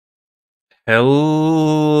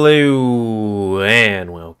Hello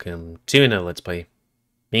and welcome to another Let's Play.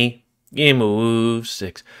 Me,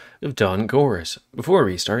 GamerWolfSix of Dawn Chorus. Before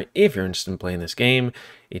we start, if you're interested in playing this game,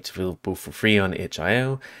 it's available for free on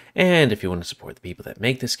itch.io, and if you want to support the people that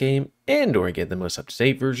make this game and or get the most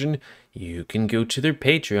up-to-date version, you can go to their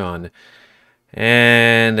Patreon.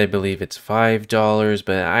 And I believe it's $5,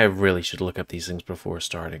 but I really should look up these things before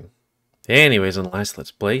starting. Anyways, on the last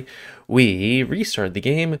Let's Play, we restarted the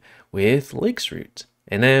game with Lake's route.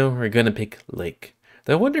 And now we're gonna pick Lake.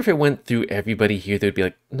 Though I wonder if it went through everybody here, they'd be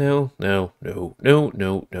like, no. I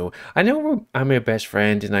know I'm your best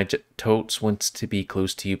friend and I totes wants to be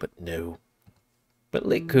close to you, but no. But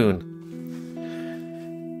Lake-kun.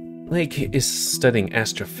 Lake is studying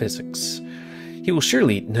astrophysics. He will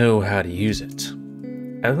surely know how to use it.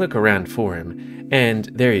 I look around for him, and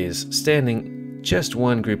there he is, standing just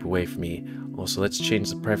one group away from me. Also, let's change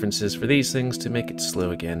the preferences for these things to make it slow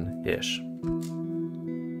again-ish.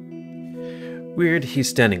 Weird, he's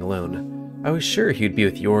standing alone. I was sure he'd be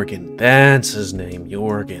with Jorgen. That's his name,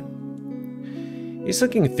 Jorgen. He's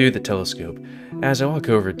looking through the telescope as I walk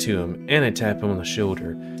over to him and I tap him on the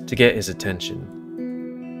shoulder to get his attention.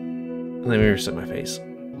 Let me reset my face.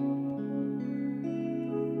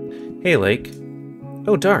 Hey, Lake.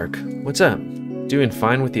 Oh, Dark. What's up? Doing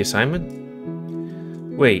fine with the assignment?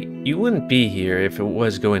 Wait, you wouldn't be here if it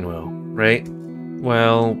was going well, right?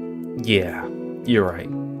 Well, yeah, you're right.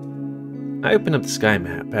 I opened up the sky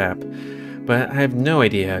map app, but I have no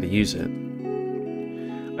idea how to use it.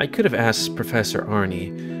 I could have asked Professor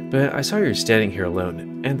Arnie, but I saw you standing here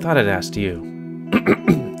alone, and thought I'd ask you.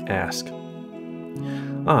 Ask.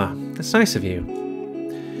 Ah, that's nice of you.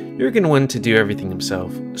 Jurgen wanted to do everything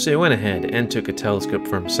himself, so he went ahead and took a telescope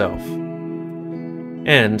for himself.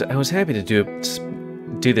 And I was happy to do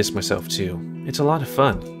this myself too. It's a lot of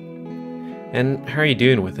fun. And how are you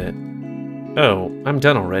doing with it? Oh, I'm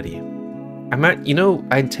done already.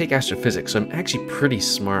 I take astrophysics, so I'm actually pretty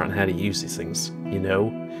smart on how to use these things, you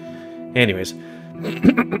know? Anyways.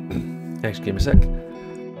 Actually, give me a sec.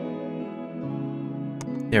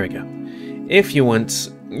 There we go. If you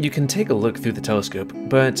want, you can take a look through the telescope,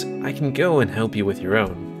 but I can go and help you with your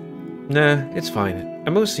own. Nah, it's fine.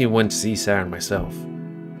 I mostly want to see Saturn myself.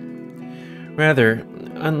 Rather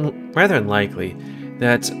unlikely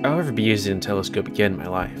that I'll ever be using a telescope again in my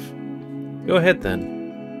life. Go ahead then.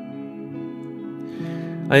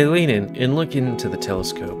 I lean in and look into the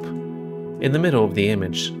telescope. In the middle of the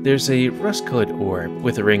image, there's a rust-colored orb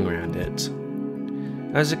with a ring around it.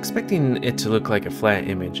 I was expecting it to look like a flat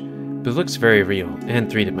image, but it looks very real and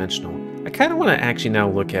three-dimensional. I kind of want to actually now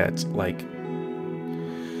look at, like,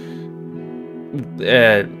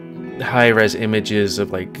 high-res images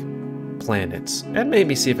of, like, planets, and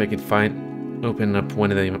maybe see if I could open up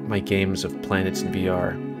one of my games of planets in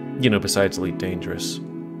VR, you know, besides Elite Dangerous.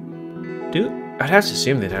 I'd have to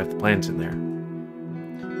assume they'd have the planets in there.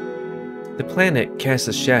 The planet casts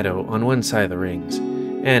a shadow on one side of the rings,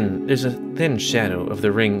 and there's a thin shadow of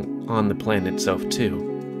the ring on the planet itself too.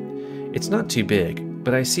 It's not too big,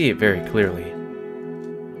 but I see it very clearly.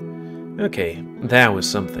 Okay, that was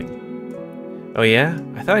something. Oh yeah?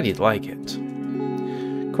 I thought you'd like it.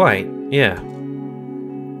 Quite, yeah.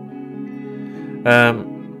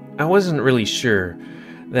 I wasn't really sure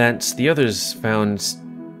that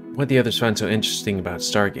what the others found so interesting about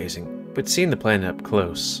stargazing, but seeing the planet up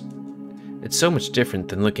close, it's so much different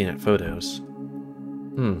than looking at photos.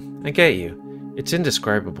 I get you. It's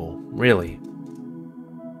indescribable, really.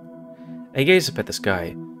 I gaze up at the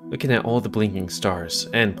sky, looking at all the blinking stars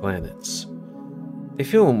and planets. They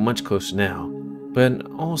feel much closer now, but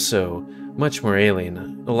also much more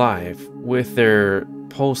alien, alive, with their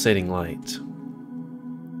pulsating light.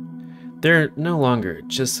 They're no longer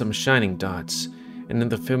just some shining dots in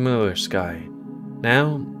the familiar sky.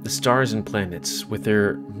 Now, the stars and planets with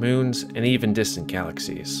their moons and even distant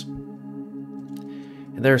galaxies.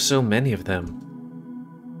 And there are so many of them.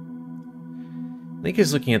 Link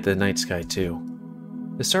is looking at the night sky too.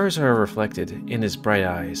 The stars are reflected in his bright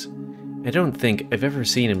eyes. I don't think I've ever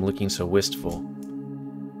seen him looking so wistful.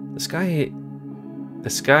 The sky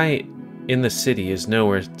in the city is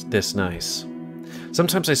nowhere this nice.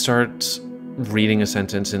 Sometimes I start reading a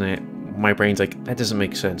sentence and my brain's like, that doesn't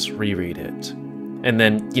make sense, reread it. And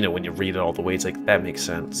then, you know, when you read it all the way, it's like, that makes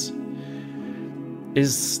sense.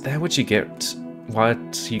 Is that what got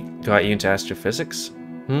you into astrophysics?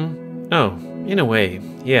 Oh, in a way,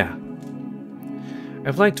 yeah.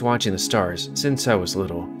 I've liked watching the stars since I was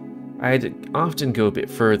little. I'd often go a bit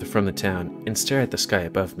further from the town and stare at the sky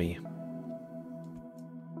above me.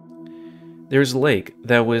 There was a lake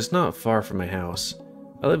that was not far from my house,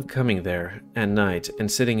 I love coming there at night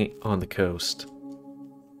and sitting on the coast.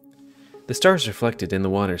 The stars reflected in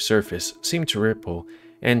the water's surface seem to ripple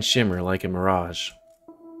and shimmer like a mirage.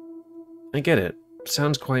 I get it.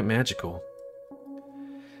 Sounds quite magical.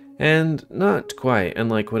 And not quite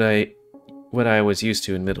unlike what I was used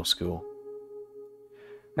to in middle school.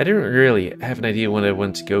 I didn't really have an idea what I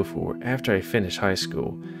wanted to go for after I finished high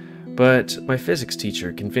school, but my physics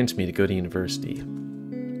teacher convinced me to go to university.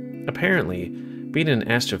 Apparently, being an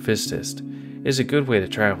astrophysicist is a good way to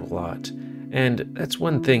travel a lot, and that's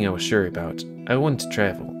one thing I was sure about. I wanted to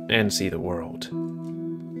travel and see the world.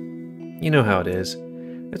 You know how it is.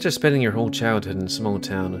 After spending your whole childhood in a small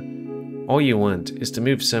town, all you want is to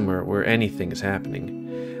move somewhere where anything is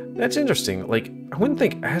happening. That's interesting. Like, I wouldn't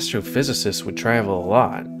think astrophysicists would travel a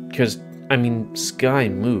lot, because, I mean, sky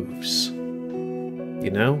moves.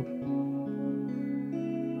 You know?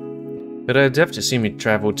 But I'd have to assume you'd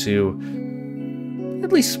travel to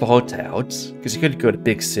at least small towns, because you could go to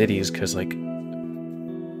big cities, because, like,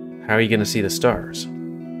 how are you going to see the stars?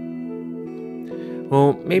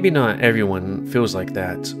 Well, maybe not everyone feels like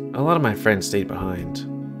that. A lot of my friends stayed behind.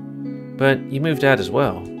 But you moved out as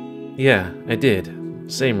well. Yeah, I did.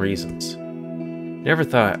 Same reasons. Never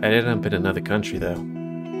thought I'd end up in another country, though.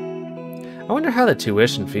 I wonder how the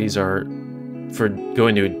tuition fees are for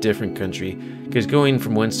going to a different country, because going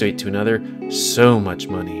from one state to another, so much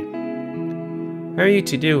money. How are you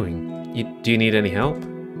two doing? Do you need any help?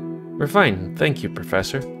 We're fine, thank you,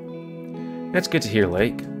 Professor. That's good to hear,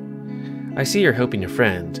 Lake. I see you're helping your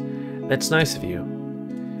friend. That's nice of you.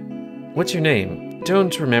 What's your name?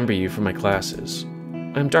 Don't remember you from my classes.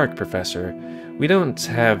 I'm Dark, Professor. We don't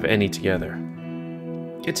have any together.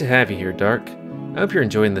 Good to have you here, Dark. I hope you're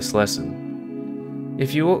enjoying this lesson.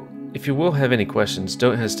 If you will have any questions,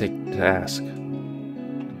 don't hesitate to ask.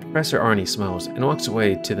 Professor Arnie smiles and walks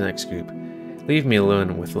away to the next group. Leave me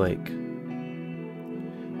alone with Lake.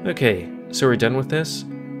 Okay, so we're done with this?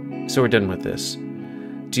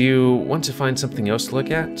 Do you want to find something else to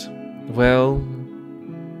look at? Well...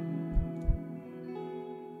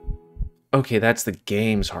 Okay, that's the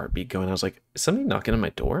game's heartbeat going. I was like, is somebody knocking on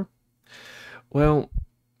my door? Well,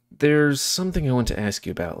 there's something I want to ask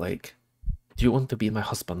you about, like... Do you want to be my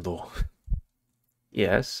husband, though?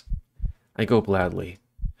 Yes. I go up loudly.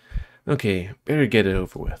 Okay, better get it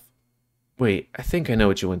over with. Wait, I think I know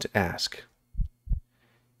what you want to ask.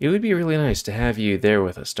 It would be really nice to have you there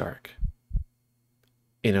with us, Dark.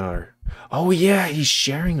 In our... Oh yeah, he's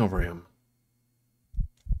sharing a room.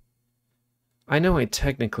 I know I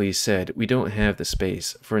technically said we don't have the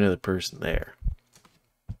space for another person there.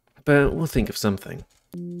 But we'll think of something.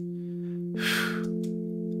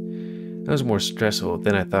 That was more stressful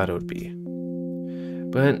than I thought it would be.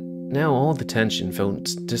 But now all the tension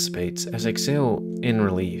dissipates as I exhale in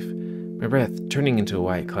relief, my breath turning into a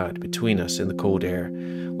white cloud between us in the cold air,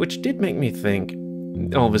 which did make me think,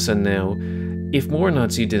 all of a sudden now, if more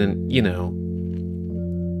Nazi didn't, you know,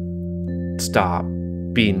 stop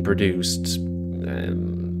being produced,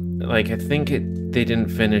 like I think they didn't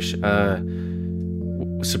finish,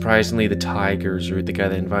 surprisingly, the Tigers or the guy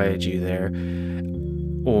that invited you there,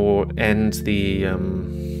 and the,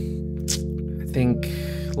 I think,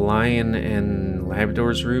 Lion and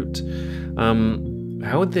Labrador's route.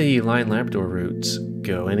 How would the Lion Labrador routes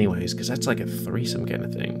go anyways? Because that's like a threesome kind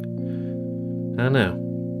of thing. I don't know.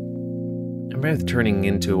 I'm breath turning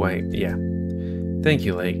into a white... Yeah. Thank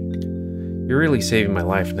you, Lake. You're really saving my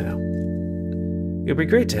life now. It would be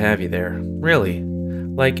great to have you there. Really.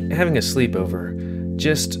 Like having a sleepover.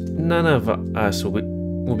 Just none of us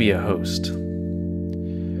will be a host.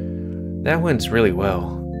 That went really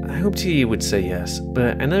well. I hoped he would say yes,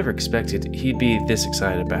 but I never expected he'd be this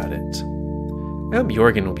excited about it. I hope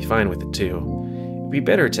Jorgen will be fine with it too. It'd be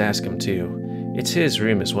better to ask him too. It's his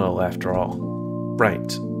room as well, after all.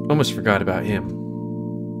 Right. Almost forgot about him.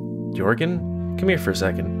 Jorgen? Come here for a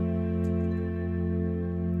second.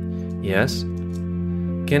 Yes?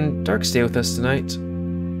 Can Dark stay with us tonight?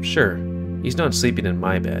 Sure. He's not sleeping in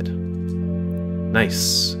my bed.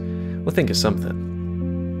 Nice. We'll think of something.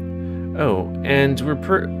 Oh, and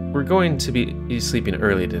we're going to be sleeping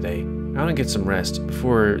early today. I want to get some rest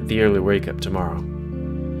before the early wake-up tomorrow.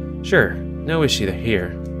 Sure, no issue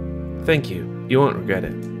here. Thank you. You won't regret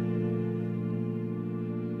it.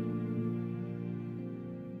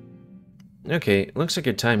 Okay, looks like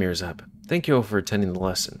your time here is up. Thank you all for attending the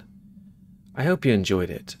lesson. I hope you enjoyed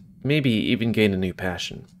it. Maybe even gained a new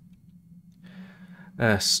passion.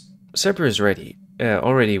 Supper is ready.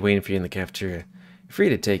 Already waiting for you in the cafeteria. You're free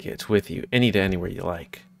to take it with you anywhere you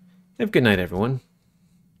like. Have a good night, everyone.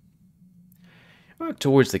 I walked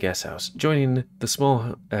towards the guest house, joining the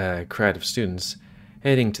small crowd of students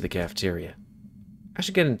heading to the cafeteria. I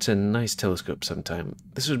should get into a nice telescope sometime.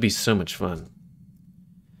 This would be so much fun.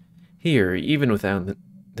 Here, even without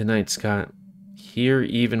the night sky, here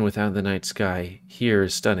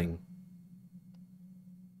is stunning.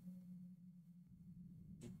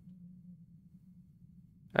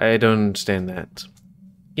 I don't understand that.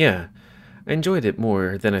 Yeah, I enjoyed it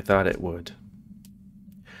more than I thought it would.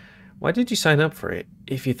 Why did you sign up for it,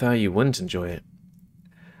 if you thought you wouldn't enjoy it?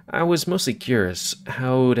 I was mostly curious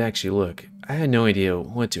how it would actually look. I had no idea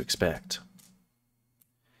what to expect.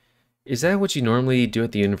 Is that what you normally do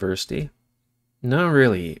at the university? Not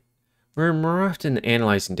really. We're more often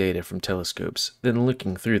analyzing data from telescopes than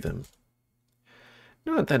looking through them.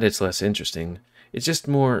 Not that it's less interesting, it's just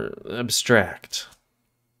more abstract.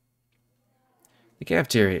 The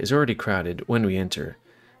cafeteria is already crowded when we enter,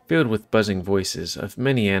 filled with buzzing voices of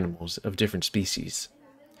many animals of different species.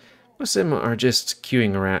 Most of them are just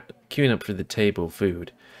queuing up for the table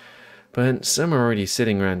food, but some are already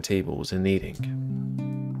sitting around tables and eating.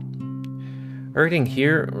 Are you eating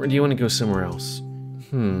here, or do you want to go somewhere else?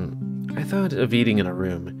 I thought of eating in a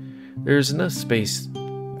room. There's enough space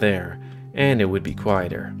there, and it would be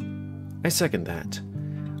quieter. I second that.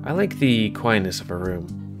 I like the quietness of a room.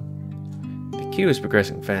 The queue is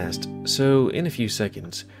progressing fast, so in a few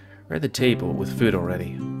seconds, we're at the table with food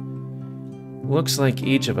already. Looks like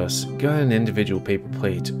each of us got an individual paper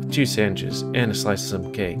plate with 2 sandwiches and a slice of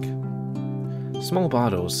some cake. Small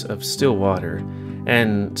bottles of still water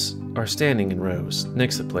are standing in rows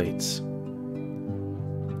next to plates.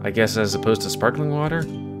 I guess as opposed to sparkling water?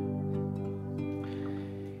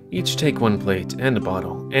 Each take 1 plate and a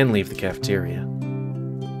bottle and leave the cafeteria.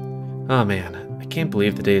 Oh man, I can't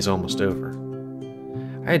believe the day is almost over.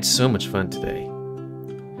 I had so much fun today.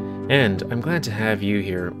 And I'm glad to have you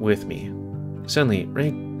here with me. Suddenly,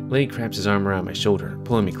 Ray wraps his arm around my shoulder,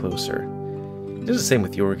 pulling me closer. He does the same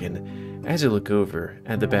with Jorgen. As I look over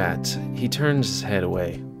at the bat, he turns his head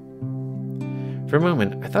away. For a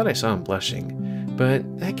moment, I thought I saw him blushing,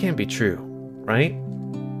 but that can't be true, right?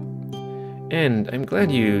 And I'm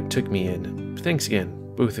glad you took me in. Thanks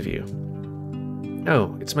again, both of you.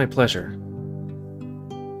 Oh, it's my pleasure.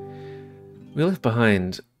 We left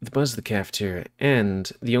behind the buzz of the cafeteria,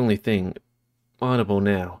 and the only thing audible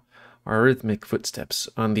now are rhythmic footsteps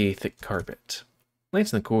on the thick carpet.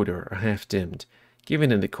 Lights in the corridor are half dimmed,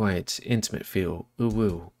 giving it a quiet, intimate feel.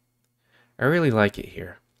 Ooh-woo. I really like it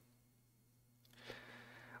here.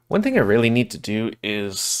 One thing I really need to do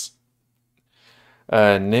is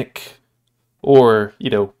nick or,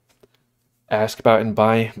 ask about and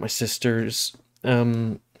buy my sister's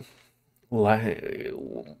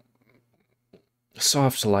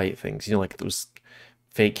soft light things, like those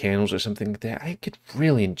fake candles or something like that. I could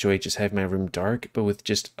really enjoy just having my room dark, but with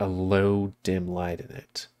just a low, dim light in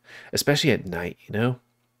it. Especially at night, That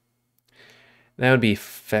would be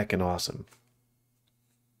feckin' awesome.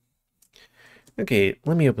 Okay,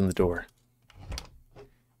 let me open the door.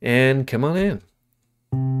 And come on in.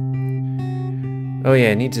 Oh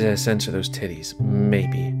yeah, I need to censor those titties.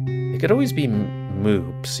 Maybe. It could always be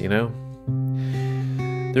moobs,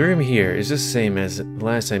 The room here is the same as the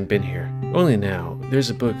last time I've been here. Only now, there's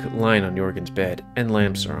a book lying on Jorgen's bed, and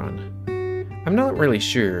lamps are on. I'm not really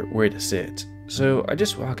sure where to sit, so I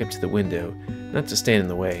just walk up to the window, not to stand in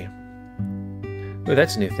the way. Oh,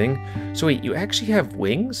 that's a new thing. So wait, you actually have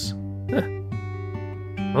wings? Huh.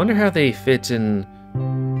 I wonder how they fit in...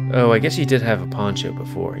 Oh, I guess you did have a poncho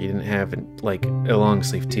before. You didn't have, a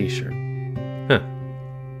long-sleeve t-shirt. Huh.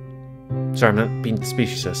 Sorry, I'm not being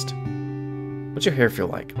speciesist. What's your hair feel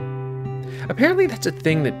like? Apparently that's a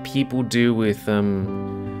thing that people do with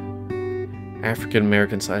African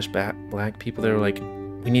American / black people. They're like,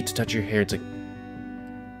 we need to touch your hair. It's like,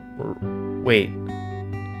 wait,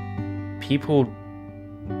 people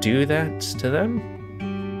do that to them?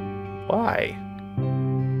 Why?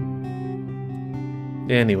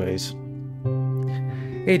 Anyways.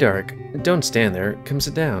 Hey Dark, don't stand there. Come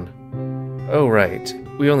sit down. Oh right,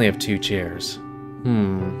 we only have 2 chairs.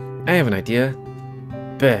 I have an idea.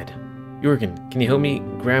 Bed. Jorgen, can you help me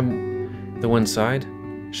grab the one side?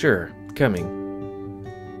 Sure, coming.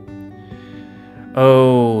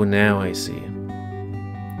 Oh, now I see.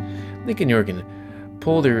 Nick and Jorgen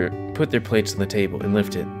put their plates on the table and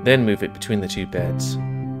lift it, then move it between the 2 beds.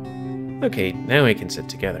 Okay, now we can sit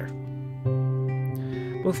together.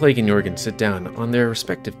 Both Lake and Jorgen sit down on their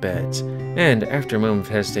respective beds, and after a moment of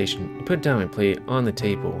hesitation, I put down my plate on the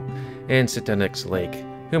table and sit down next to Lake,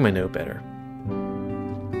 whom I know better.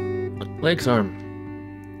 Lake's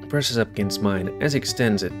arm brushes up against mine as he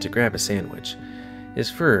extends it to grab a sandwich.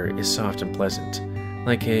 His fur is soft and pleasant,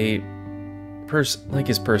 like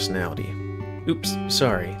his personality. Oops,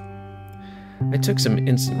 sorry. I took some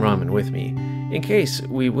instant ramen with me, in case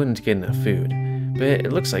we wouldn't get enough food, but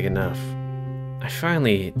it looks like enough. I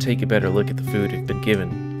finally take a better look at the food we've been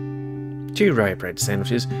given. 2 rye bread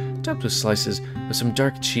sandwiches, topped with slices of some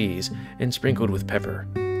dark cheese and sprinkled with pepper.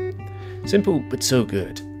 Simple, but so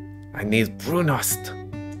good. I need brunost,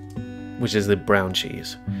 which is the brown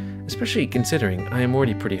cheese, especially considering I am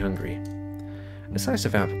already pretty hungry. A slice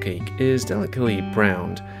of apple cake is delicately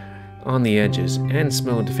browned on the edges and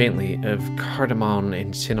smelled faintly of cardamom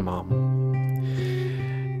and cinnamon.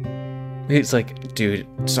 It's like, dude,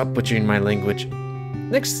 stop butchering my language.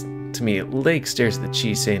 Next to me, Lake stares at the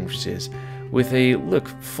cheese sandwiches with a look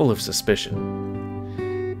full of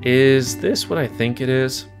suspicion. Is this what I think it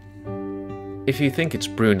is? If you think it's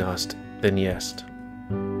brunost, then yes.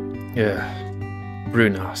 Ugh,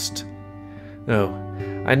 brunost. Oh,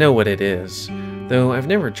 I know what it is, though I've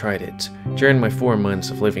never tried it during my 4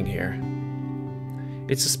 months of living here.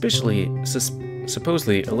 It's supposedly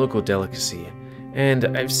a local delicacy, and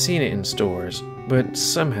I've seen it in stores, but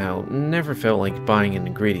somehow never felt like buying an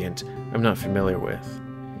ingredient I'm not familiar with.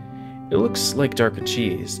 It looks like darker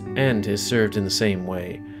cheese, and is served in the same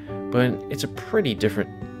way, but it's a pretty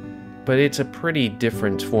different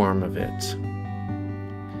form of it.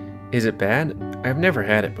 Is it bad? I've never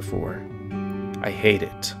had it before. I hate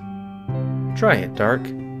it. Try it, Dark.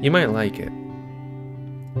 You might like it.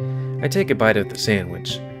 I take a bite of the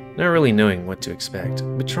sandwich, not really knowing what to expect,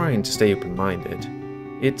 but trying to stay open-minded.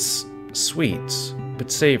 It's sweet,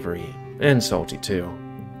 but savory, and salty too.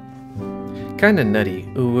 Kinda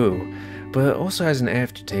nutty, ooh, but also has an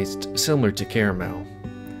aftertaste similar to caramel.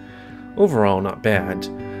 Overall, not bad.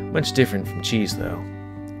 Much different from cheese, though.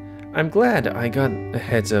 I'm glad I got a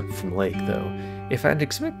heads up from Lake, though. If I'd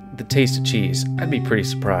expect the taste of cheese, I'd be pretty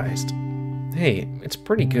surprised. Hey, it's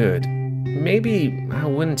pretty good. Maybe I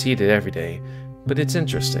wouldn't eat it every day, but it's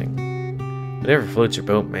interesting. Whatever floats your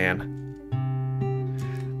boat, man.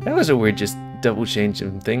 That was a weird just double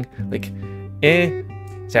changing thing. Like,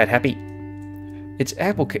 sad happy. This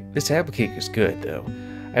apple cake is good, though.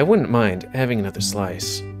 I wouldn't mind having another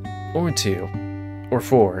slice. Or 2. Or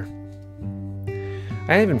 4.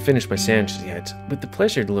 I haven't finished my sandwiches yet, but the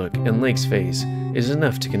pleasured look in Lake's face is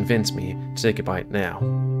enough to convince me to take a bite now.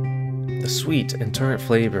 The sweet and tart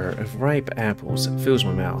flavor of ripe apples fills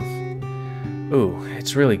my mouth. Ooh,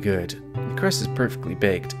 it's really good. The crust is perfectly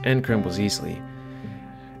baked and crumbles easily,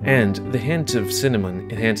 and the hint of cinnamon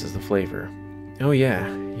enhances the flavor. Oh yeah,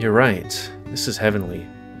 you're right. This is heavenly.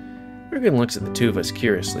 Jurgen looks at the two of us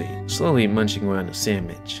curiously, slowly munching on a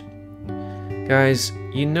sandwich. Guys,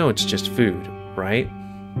 you know it's just food, right?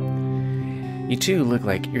 You two look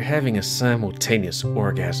like you're having a simultaneous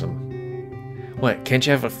orgasm. What, can't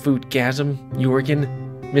you have a foodgasm, Jurgen?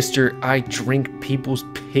 Mr. I drink people's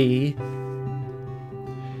pee?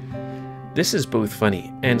 This is both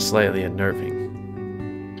funny and slightly unnerving.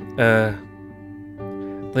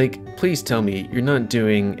 Like, please tell me you're not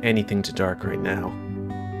doing anything to Dark right now.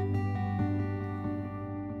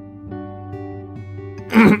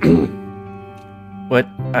 What?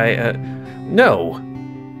 No!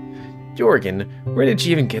 Jurgen, where did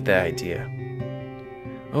you even get that idea?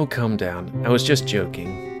 Oh, calm down. I was just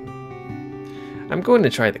joking. I'm going to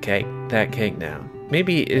try that cake now.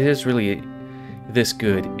 Maybe it is really this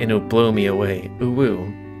good and it'll blow me away. Ooh woo.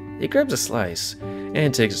 He grabs a slice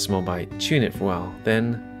and takes a small bite, chewing it for a while.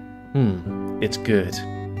 Then, it's good.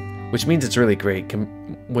 Which means it's really great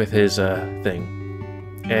with his,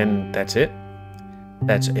 thing. And that's it?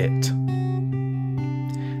 That's it.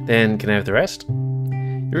 Then, can I have the rest?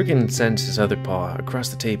 Jurgen sends his other paw across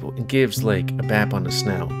the table and gives Lake a bap on the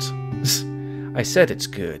snout. I said it's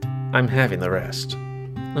good. I'm having the rest.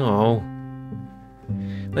 Oh.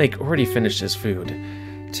 Lake already finished his food,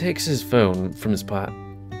 takes his phone from his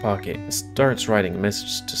pocket and starts writing a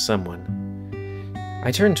message to someone.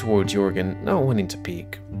 I turn towards Jurgen, not wanting to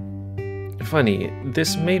peek. Funny,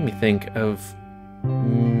 this made me think of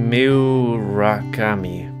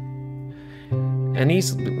Murakami. An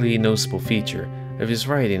easily noticeable feature of his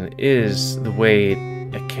writing is the way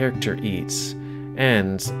a character eats,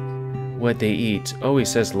 and what they eat always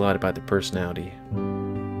says a lot about their personality.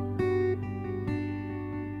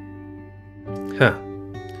 Huh.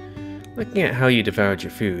 Looking at how you devoured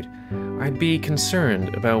your food, I'd be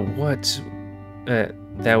concerned about what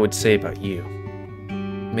that would say about you.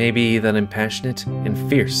 Maybe that I'm passionate and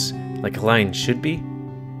fierce, like a lion should be?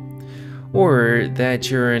 Or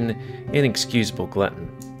that you're an inexcusable glutton.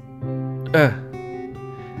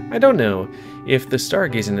 I don't know if the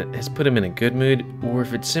stargazing has put him in a good mood, or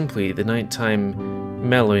if it's simply the nighttime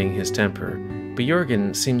mellowing his temper, but but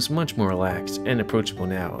Jorgen seems much more relaxed and approachable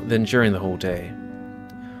now than during the whole day.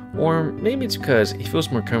 Or maybe it's because he feels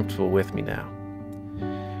more comfortable with me now.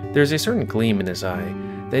 There's a certain gleam in his eye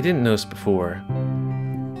that I didn't notice before.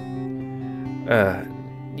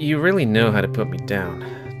 You really know how to put me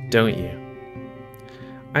down, don't you?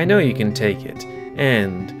 I know you can take it,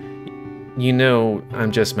 and you know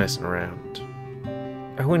I'm just messing around.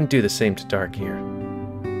 I wouldn't do the same to Dark here.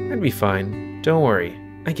 I'd be fine, don't worry,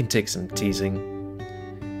 I can take some teasing.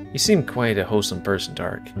 You seem quite a wholesome person,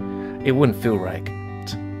 Dark. It wouldn't feel right,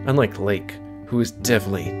 unlike Lake, who is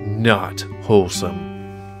definitely not wholesome.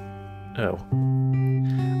 Oh.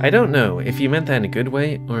 I don't know if you meant that in a good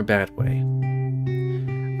way or a bad way.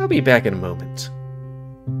 I'll be back in a moment.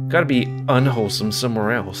 Gotta be unwholesome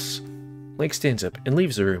somewhere else. Lake stands up and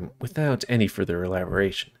leaves the room without any further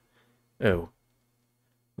elaboration. Oh.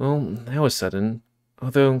 Well, that was sudden,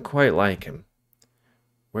 although quite like him.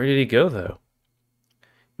 Where did he go, though?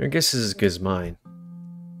 Your guess is as good as mine.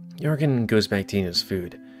 Jorgen goes back to eating his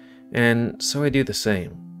food, and so I do the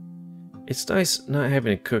same. It's nice not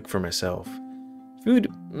having to cook for myself. Food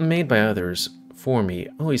made by others for me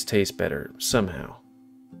always tastes better, somehow.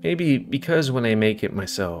 Maybe because when I make it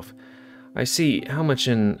myself, I see how much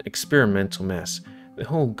an experimental mess the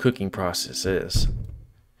whole cooking process is.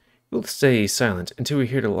 We'll stay silent until we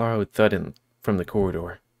hear the loud thud from the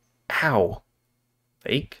corridor. Ow!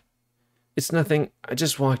 Lake? It's nothing, I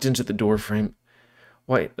just walked into the door frame.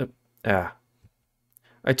 Why, I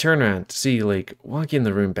turn around to see Lake walking in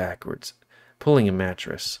the room backwards, pulling a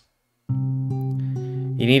mattress.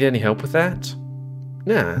 You need any help with that?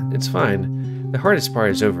 Nah, it's fine. The hardest part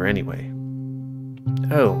is over anyway.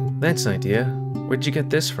 Oh, that's an idea. Where'd you get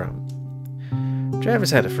this from? Travis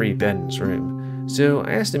had a free bed in his room, so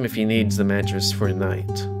I asked him if he needs the mattress for a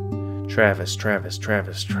night. Travis.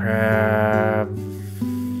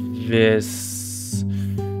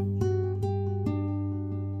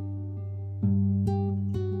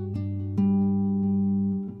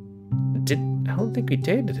 I don't think we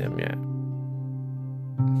dated him yet.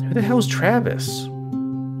 Who the hell's Travis?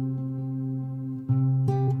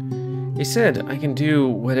 He said I can do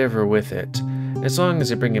whatever with it, as long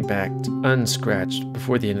as I bring it back unscratched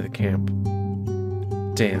before the end of the camp.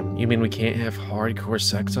 Damn, you mean we can't have hardcore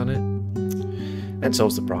sex on it? That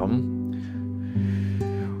solves the problem.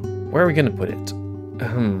 Where are we gonna put it?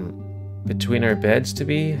 Between our beds to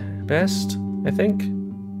be best, I think?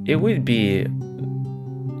 It would be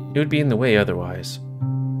in the way otherwise.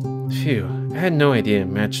 Phew, I had no idea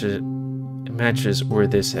matches were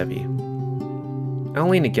this heavy. I'll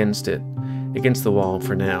lean against the wall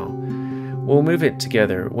for now. We'll move it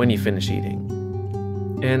together when you finish eating.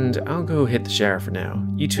 And I'll go hit the shower for now.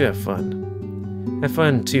 You two have fun. Have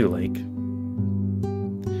fun too, Lake.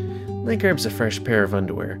 Lake grabs a fresh pair of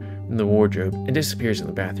underwear from the wardrobe and disappears in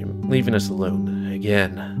the bathroom, leaving us alone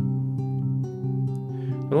again.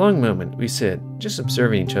 For a long moment, we sit, just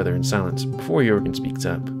observing each other in silence before Jorgen speaks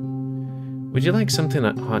up. Would you like something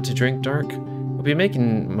hot to drink, Dark? I'll be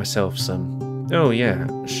making myself some. Oh yeah,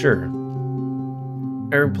 sure.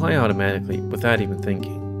 I reply automatically, without even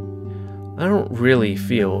thinking. I don't really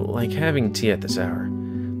feel like having tea at this hour,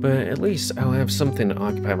 but at least I'll have something to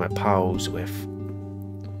occupy my powers with.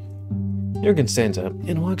 Jorgen stands up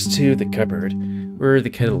and walks to the cupboard where the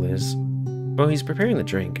kettle is. While he's preparing the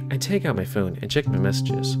drink, I take out my phone and check my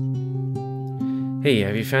messages. Hey,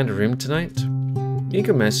 have you found a room tonight?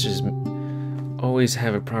 Miko messages always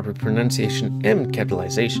have a proper pronunciation and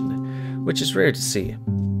capitalization, which is rare to see.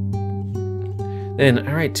 Then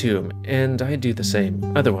I write to him, and I do the same,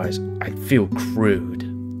 otherwise I feel crude.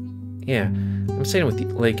 Yeah, I'm staying with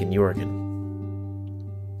Lake and Jorgen.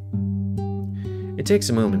 It takes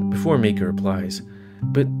a moment before Miko replies,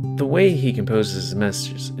 but the way he composes his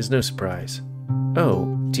messages is no surprise.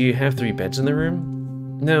 Oh, do you have 3 beds in the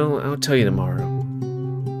room? No, I'll tell you tomorrow.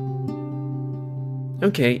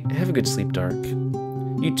 Okay, have a good sleep, Dark.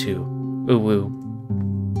 You too. Woo-woo.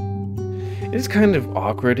 It's kind of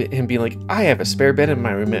awkward him being like, I have a spare bed in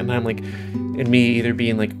my room, and I'm like, and me either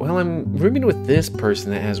being like, well, I'm rooming with this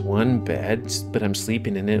person that has 1 bed, but I'm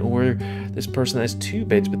sleeping in it, or this person that has 2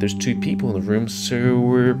 beds, but there's 2 people in the room,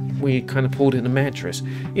 so we kind of pulled in a mattress.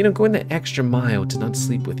 You know, going the extra mile to not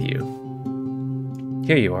sleep with you.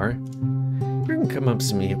 Here you are. You're gonna come up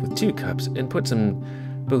to me with 2 cups and put them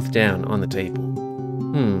both down on the table.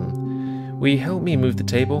 Will you help me move the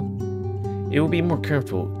table? It will be more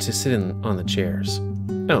comfortable to sit on the chairs.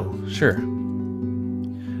 Oh, sure.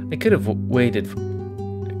 I could have waited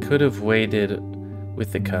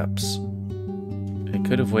with the cups.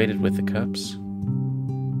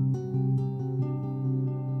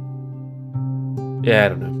 Yeah, I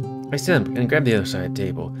don't know. I stand up and grab the other side of the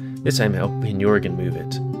table, this time helping Jorgen move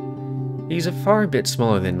it. He's a far bit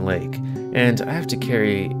smaller than Lake, and I have to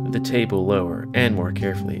carry the table lower and more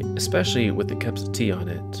carefully, especially with the cups of tea on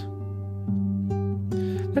it.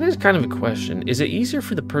 That is kind of a question. Is it easier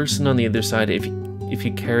for the person on the other side if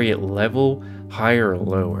you carry it level, higher, or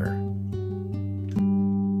lower?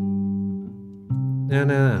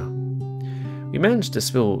 No. We managed to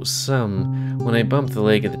spill some when I bumped the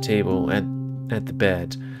leg of the table at the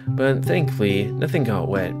bed, but thankfully nothing got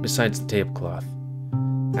wet besides the tablecloth.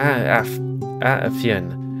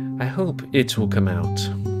 Fien. I hope it will come out.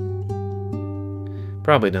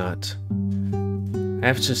 Probably not. I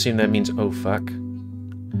have to assume that means oh fuck.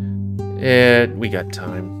 We got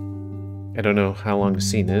time. I don't know how long the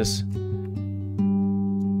scene is.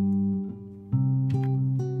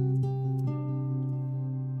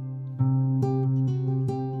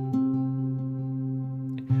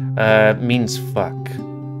 Means fuck.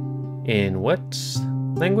 In what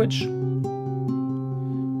language?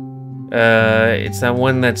 It's that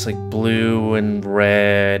one that's like blue and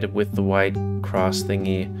red with the white cross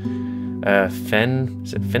thingy. Fen?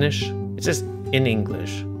 Is it Finnish? It's just in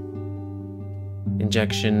English.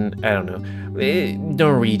 Injection, I don't know.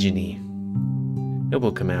 Norwegian-y. It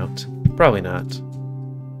will come out. Probably not.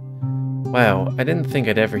 Wow, I didn't think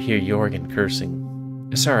I'd ever hear Jorgen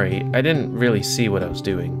cursing. Sorry, I didn't really see what I was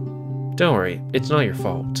doing. Don't worry, it's not your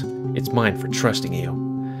fault. It's mine for trusting you.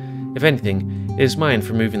 If anything, it is mine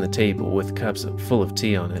for moving the table with cups full of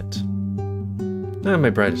tea on it. Not my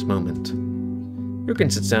brightest moment.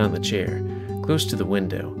 Jorgen sits down in the chair, close to the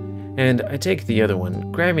window, and I take the other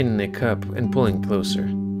one, grabbing a cup and pulling closer.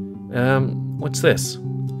 What's this?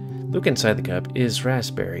 Look inside the cup is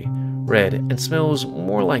raspberry, red, and smells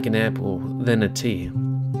more like an apple than a tea.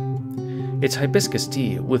 It's hibiscus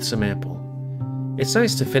tea with some apple. It's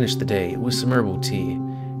nice to finish the day with some herbal tea,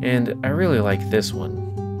 and I really like this one.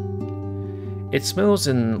 It smells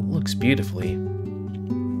and looks beautifully.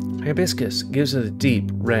 Hibiscus gives it a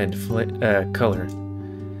deep red color.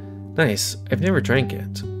 Nice, I've never drank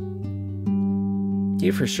it.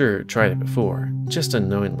 You for sure tried it before, just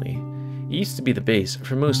unknowingly. It used to be the base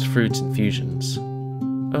for most fruits infusions.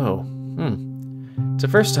 Oh, It's the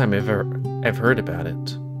first time I've heard about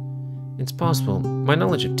it. It's possible my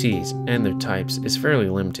knowledge of teas and their types is fairly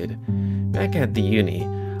limited. Back at the uni,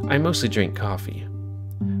 I mostly drink coffee.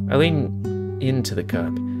 I lean into the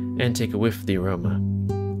cup and take a whiff of the aroma.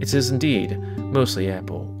 It is indeed mostly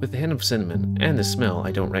apple, with a hint of cinnamon and a smell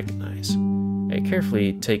I don't recognize. I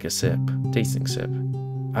carefully take a tasting sip.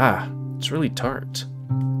 Ah, it's really tart.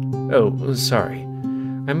 Oh, sorry.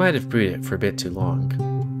 I might have brewed it for a bit too long.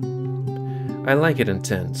 I like it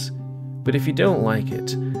intense, but if you don't like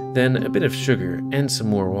it, then a bit of sugar and some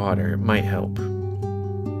more water might help.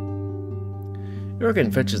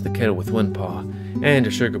 Jorgen fetches the kettle with one paw and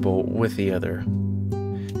a sugar bowl with the other.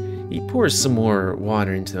 He pours some more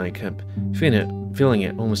water into my cup, filling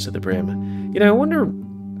it almost to the brim. You know, I wonder,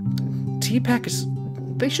 tea packets,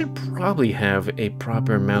 they should probably have a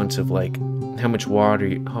proper amount of, like, how much water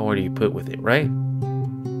you put with it, right?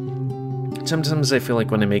 Sometimes I feel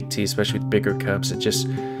like when I make tea, especially with bigger cups, it just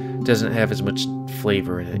doesn't have as much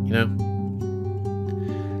flavor in it, you know?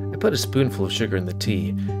 I put a spoonful of sugar in the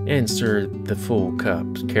tea and stir the full cup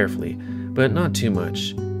carefully, but not too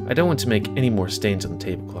much. I don't want to make any more stains on the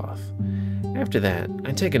tablecloth. After that,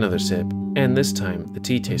 I take another sip, and this time the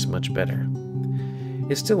tea tastes much better.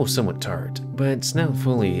 It's still somewhat tart, but now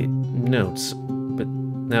fully notes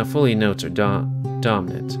are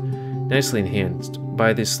dominant, nicely enhanced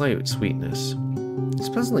by this slight sweetness. It's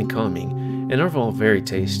pleasantly calming and overall very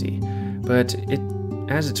tasty, but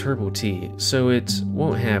as it's herbal tea, so it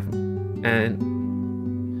won't have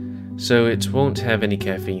any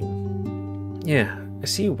caffeine. Yeah, I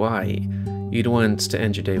see why you'd want to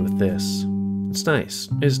end your day with this. It's nice,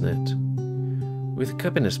 isn't it? With a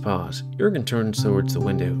cup in his paws, Jorgen turns towards the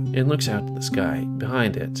window and looks out at the sky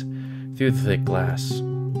behind it through the thick glass.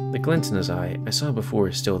 The glint in his eye I saw before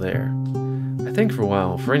is still there. I think for a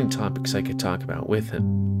while for any topics I could talk with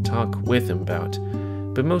him about,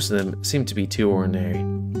 but most of them seem to be too ordinary.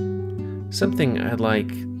 Something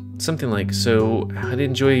like, so how did you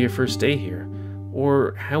enjoy your first day here?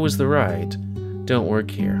 Or how was the ride? Don't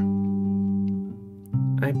work here.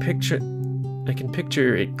 I can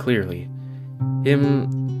picture it clearly.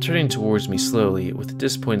 Him turning towards me slowly with a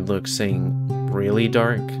disappointed look saying, "Really,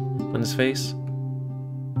 Dark?" on his face.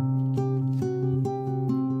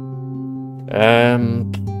 I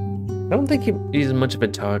don't think he's much of a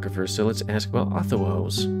photographer, so let's ask about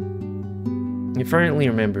Otherwells. I finally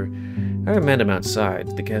remember I met him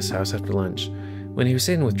outside the guest house after lunch when he was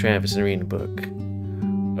sitting with Travis and reading a book.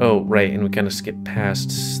 Oh, right, and we kind of skipped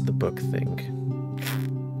past the book thing.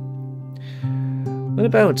 What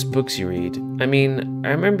about books you read? I mean, I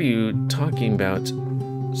remember you talking about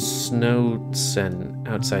Snowsen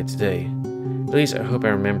outside today. At least I hope I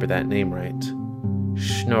remember that name right.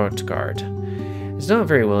 Snortgard. It's not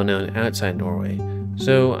very well known outside Norway,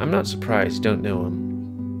 so I'm not surprised you don't know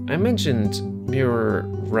him. I mentioned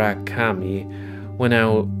Murakami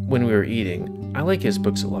when we were eating. I like his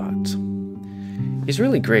books a lot. He's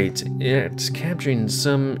really great at capturing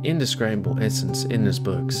some indescribable essence in his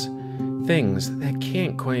books, things that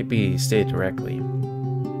can't quite be stated directly.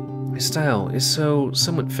 His style is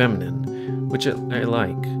somewhat feminine, which I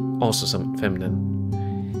like, also somewhat feminine.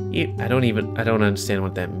 I don't understand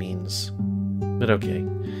what that means, but okay.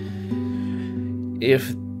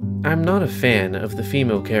 I'm not a fan of the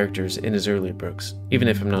female characters in his earlier books, even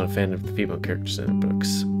if I'm not a fan of the female characters in her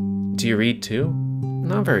books. Do you read too?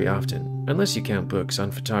 Not very often, unless you count books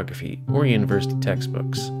on photography or university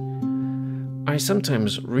textbooks. I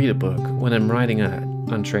sometimes read a book when I'm riding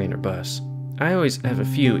on train or bus. I always have a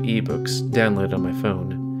few ebooks downloaded on my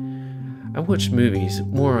phone. I watch movies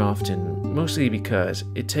more often, mostly because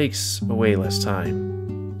it takes away less time.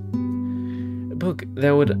 A book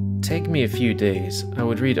that would take me a few days, I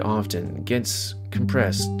would read often, gets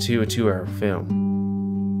compressed to a 2-hour film.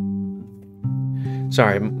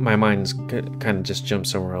 Sorry, my mind's kind of just jumped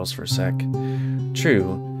somewhere else for a sec.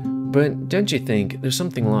 True, but don't you think there's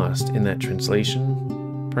something lost in that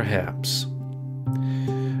translation? Perhaps.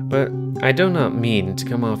 But I do not mean to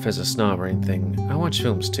come off as a snob or anything. I watch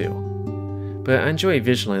films too. But I enjoy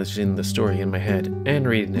visualizing the story in my head and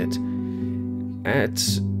reading it at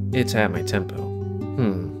my tempo.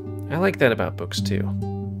 I like that about books too.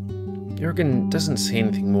 Jürgen doesn't say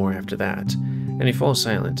anything more after that, and he falls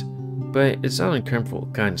silent, but it's not uncomfortable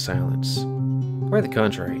kind of silence. Quite the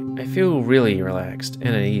contrary, I feel really relaxed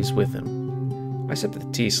and at ease with him. I sip the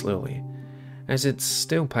tea slowly, as it's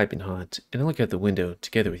still piping hot, and I look out the window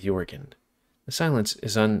together with Jürgen. The silence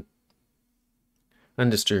is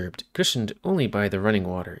undisturbed, cushioned only by the running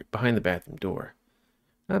water behind the bathroom door.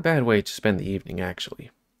 Not a bad way to spend the evening, actually.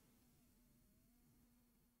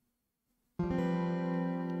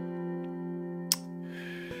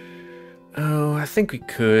 Oh, I think we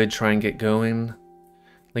could try and get going.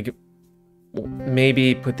 Like,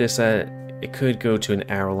 maybe put this at... It could go to an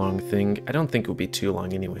hour-long thing. I don't think it would be too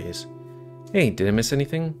long anyways. Hey, did I miss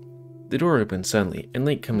anything? The door opens suddenly, and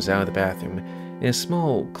Link comes out of the bathroom in a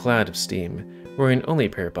small cloud of steam, wearing only a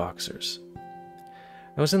pair of boxers.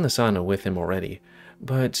 I was in the sauna with him already,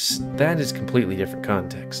 but that is completely different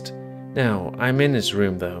context. Now, I'm in his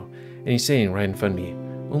room though, and he's sitting right in front of me,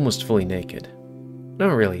 almost fully naked.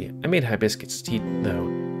 Not really, I made hibiscus tea though.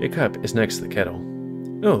 Your cup is next to the kettle.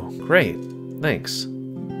 Oh, great, thanks.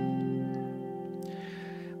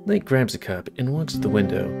 Link grabs a cup and walks to the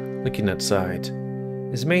window, looking outside.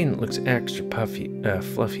 His mane looks extra fluffy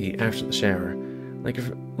after the shower, like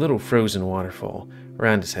a little frozen waterfall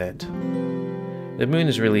around his head. The moon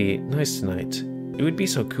is really nice tonight. It would be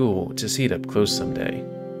so cool to see it up close someday.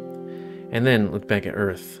 And then look back at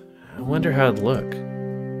Earth. I wonder how it'd look.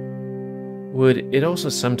 Would it also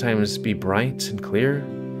sometimes be bright and clear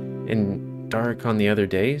and dark on the other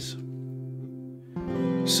days?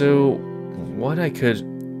 So that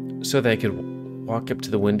I could walk up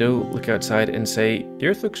to the window, look outside, and say, the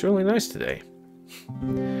Earth looks really nice today.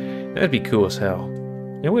 That'd be cool as hell.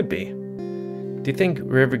 It would be. Do you think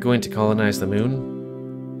we're ever going to colonize the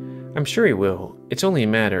moon? I'm sure we will. It's only a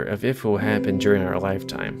matter of if it will happen during our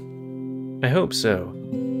lifetime. I hope so.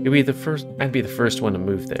 I'd be the first one to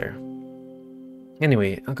move there.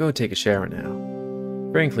 Anyway, I'll go take a shower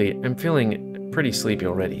now. Frankly, I'm feeling pretty sleepy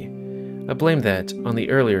already. I blame that on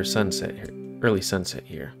the early sunset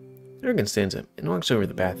here. Jürgen stands up and walks over to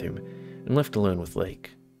the bathroom and left alone with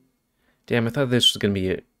Lake. Damn, I thought this was going to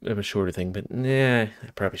be a shorter thing, but nah,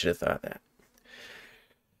 I probably should have thought of that.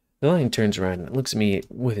 The lion turns around and looks at me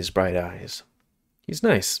with his bright eyes. He's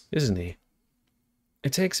nice, isn't he?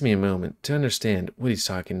 It takes me a moment to understand what he's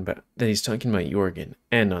talking about, that he's talking about Jürgen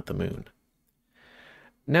and not the moon.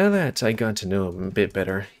 Now that I got to know him a bit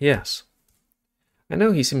better, yes. I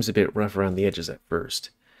know he seems a bit rough around the edges at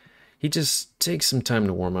first. He just takes some time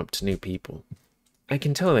to warm up to new people. I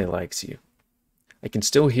can tell that he likes you. I can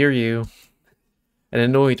still hear you. An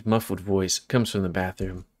annoyed, muffled voice comes from the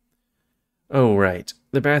bathroom. Oh, right.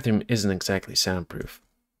 The bathroom isn't exactly soundproof.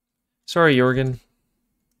 Sorry, Jürgen.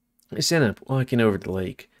 I stand up, walking over to the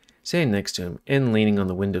lake, standing next to him, and leaning on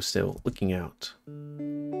the windowsill, looking out.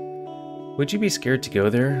 Would you be scared to go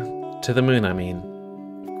there? To the moon, I mean.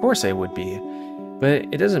 Of course I would be, but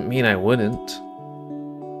it doesn't mean I wouldn't.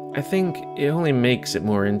 I think it only makes it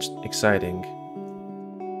more exciting.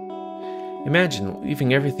 Imagine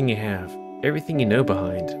leaving everything you have, everything you know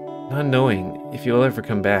behind, not knowing if you'll ever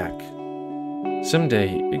come back.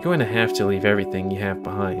 Someday, you're going to have to leave everything you have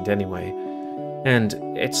behind anyway, and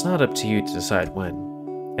it's not up to you to decide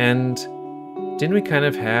when. And didn't we kind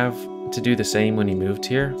of have to do the same when you moved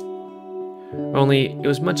here? Only it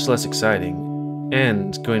was much less exciting,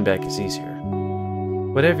 and going back is easier.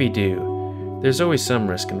 Whatever you do, there's always some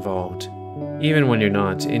risk involved, even when you're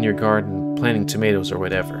not in your garden planting tomatoes or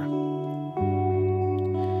whatever.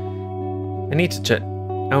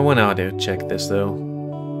 I want to auto check this though.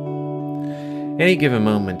 Any given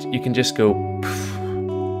moment, you can just go poof.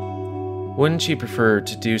 Wouldn't you prefer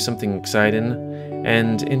to do something exciting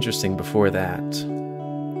and interesting before that?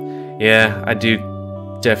 Yeah, I do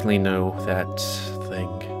definitely know that thing.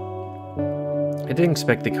 I didn't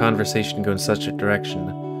expect the conversation to go in such a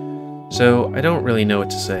direction, so I don't really know what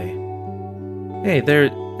to say. Hey,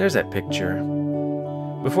 there's that picture.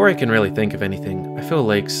 Before I can really think of anything, I feel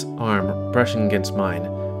Lake's arm brushing against mine,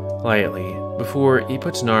 lightly, before he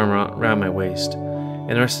puts an arm around my waist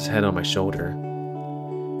and rests his head on my shoulder.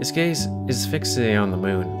 His gaze is fixated on the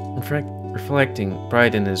moon, reflecting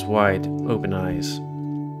bright in his wide, open eyes.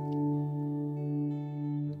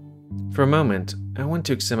 For a moment, I wanted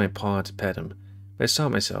to extend my paw to pet him, but I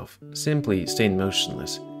stopped myself, simply staying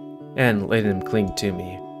motionless, and letting him cling to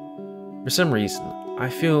me. For some reason, I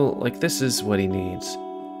feel like this is what he needs.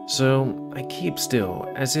 So I keep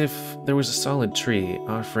still, as if there was a solid tree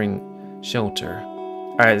offering shelter.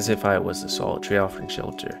 As if I was a solid tree offering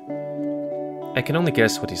shelter. I can only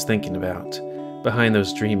guess what he's thinking about, behind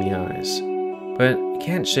those dreamy eyes. But I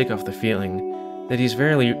can't shake off the feeling that he's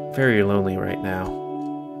very, very lonely right now.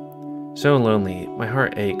 So lonely, my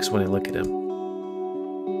heart aches when I look at him.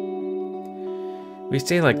 We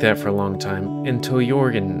stay like that for a long time, until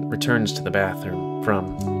Jorgen returns to the bathroom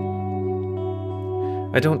from...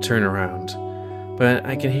 I don't turn around, but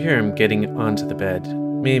I can hear him getting onto the bed,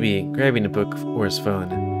 maybe grabbing a book or his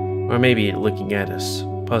phone, or maybe looking at us,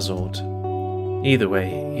 puzzled. Either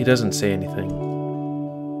way, he doesn't say anything.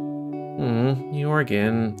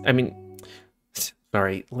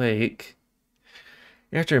 Sorry, Lake.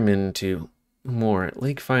 After a minute or two more,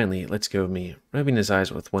 Lake finally lets go of me, rubbing his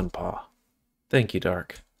eyes with one paw. Thank you,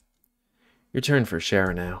 Dark. Your turn for a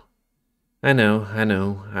shower now. I know,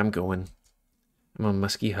 I'm going. I'm a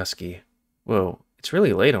musky husky. Whoa, it's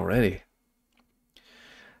really late already.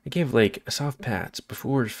 I gave Lake a soft pat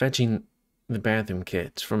before fetching the bathroom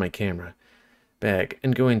kit from my camera bag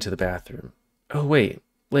and going to the bathroom. Oh wait,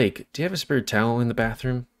 Lake, do you have a spare towel in the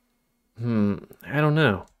bathroom? I don't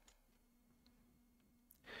know.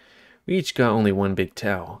 We each got only one big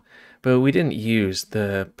towel, but we didn't use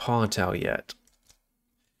the paw towel yet.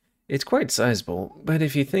 It's quite sizable, but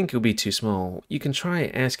if you think it'll be too small, you can try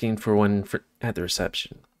asking for one at the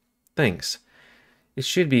reception. Thanks. It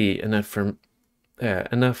should be enough for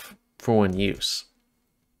one use.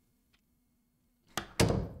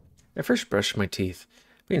 I first brushed my teeth,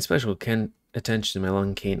 paying special attention to my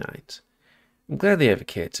long canines. I'm glad they have a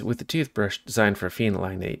kit with a toothbrush designed for a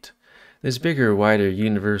felinate. Those bigger, wider,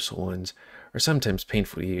 universal ones are sometimes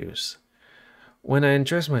painful to use. When I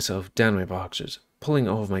undress myself down my boxers, putting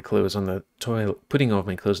all of my clothes on the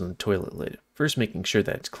toilet lid, first making sure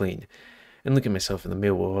that it's clean, and look at myself in the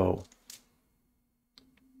mirror.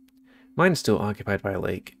 Mine is still occupied by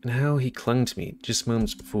Lake, and how he clung to me just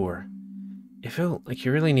moments before. It felt like he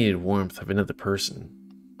really needed warmth of another person,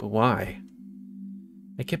 but why?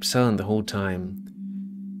 I kept silent the whole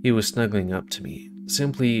time he was snuggling up to me,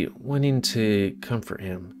 simply wanting to comfort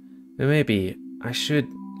him, but maybe I should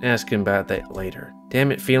ask him about that later.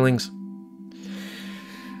 Damn it, feelings!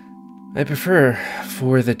 I prefer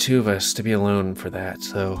for the two of us to be alone for that,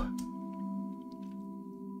 so...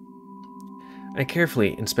 I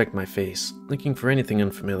carefully inspect my face, looking for anything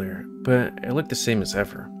unfamiliar, but I look the same as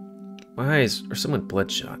ever. My eyes are somewhat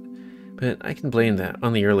bloodshot, but I can blame that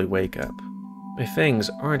on the early wake-up. My fangs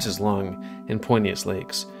aren't as long and pointy as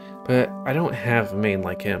Lake's, but I don't have a mane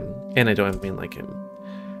like him, and I don't have a mane like him.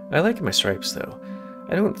 I like my stripes, though.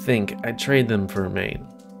 I don't think I'd trade them for a mane.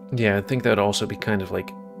 Yeah, I think that'd also be kind of like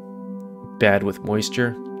bad with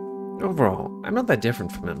moisture. Overall, I'm not that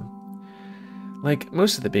different from him. Like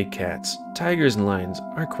most of the big cats, tigers and lions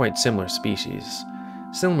are quite similar species,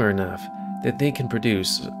 similar enough that they can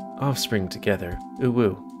produce offspring together. Ooh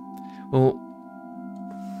woo. Well,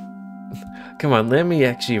 come on, let me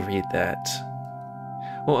actually read that.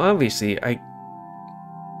 Well, obviously, I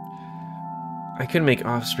could make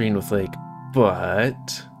offspring with Lake,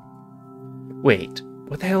 but... Wait,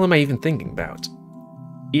 what the hell am I even thinking about?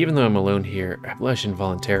 Even though I'm alone here, I blush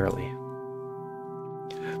involuntarily.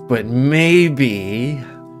 But maybe,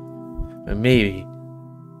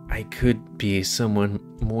 I could be someone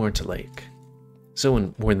more to like.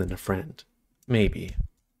 Someone more than a friend. Maybe.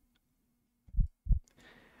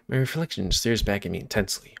 My reflection stares back at me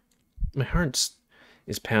intensely. My heart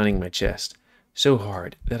is pounding my chest so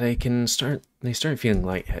hard that I start feeling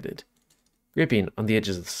lightheaded. Gripping on the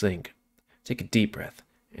edges of the sink, take a deep breath,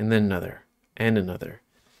 and then another, and another,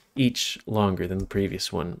 each longer than the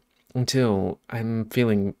previous one, until I'm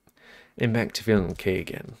back to feeling okay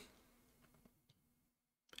again.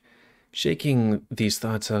 Shaking these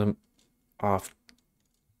thoughts off,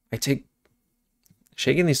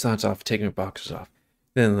 taking my boxers off,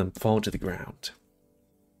 then let them fall to the ground.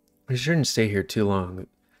 I shouldn't stay here too long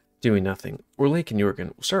doing nothing, or Lake and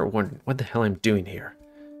Jorgen will start wondering what the hell I'm doing here.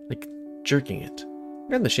 Like, jerking it.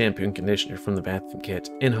 Grab the shampoo and conditioner from the bathroom kit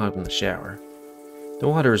and hop in the shower. The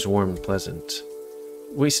water is warm and pleasant.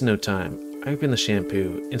 Wasting no time, I open the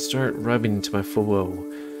shampoo and start rubbing into my full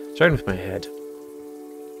woe, starting with my head.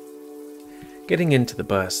 Getting into the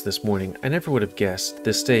bus this morning, I never would have guessed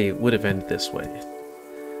this day would have ended this way.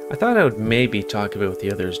 I thought I would maybe talk about it with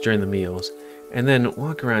the others during the meals, and then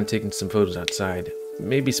walk around taking some photos outside,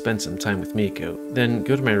 maybe spend some time with Miko, then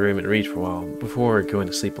go to my room and read for a while before going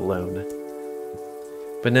to sleep alone.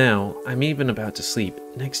 But now, I'm even about to sleep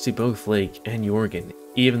next to both Lake and Jorgen,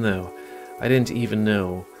 even though I didn't even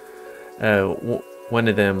know one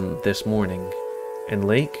of them this morning. And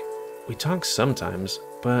Lake, we talk sometimes,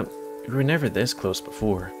 but we were never this close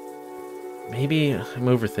before. Maybe I'm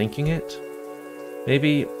overthinking it?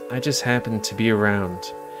 Maybe I just happened to be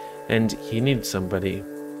around, and he needed somebody,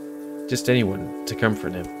 just anyone, to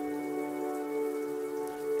comfort him.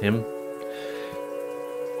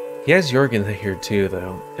 He has Jorgen here too,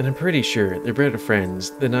 though, and I'm pretty sure they're better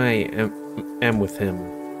friends than I am with him.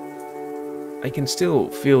 I can still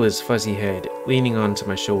feel his fuzzy head leaning onto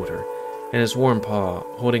my shoulder, and his warm paw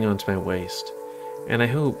holding onto my waist, and I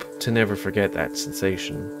hope to never forget that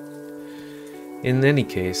sensation. In any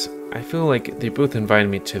case, I feel like they both invited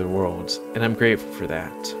me to their worlds, and I'm grateful for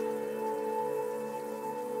that.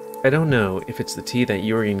 I don't know if it's the tea that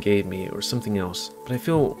Jorgen gave me or something else, but I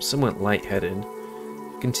feel somewhat lightheaded.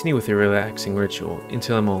 Continue with the relaxing ritual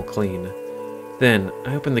until I'm all clean. Then,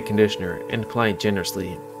 I open the conditioner and apply it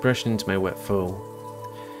generously, brushing into my wet faux.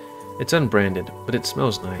 It's unbranded, but it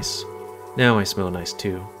smells nice. Now I smell nice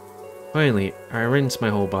too. Finally, I rinse my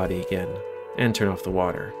whole body again, and turn off the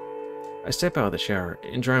water. I step out of the shower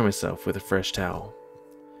and dry myself with a fresh towel.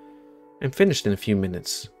 I'm finished in a few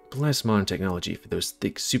minutes. Bless modern technology for those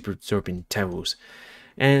thick, super absorbent towels.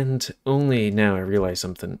 And only now I realize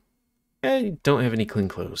something. I don't have any clean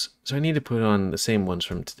clothes, so I need to put on the same ones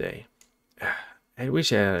from today. I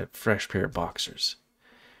wish I had a fresh pair of boxers.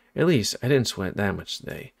 At least I didn't sweat that much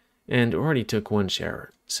today, and already took one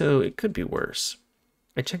shower, so it could be worse.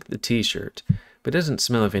 I checked the t-shirt, but it doesn't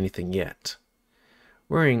smell of anything yet.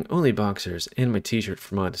 Wearing only boxers and my t-shirt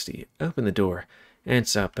for modesty, I open the door and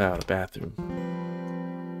step out of the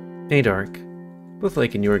bathroom. Hey, Dark. Both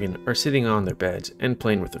Lake and Jorgen are sitting on their beds and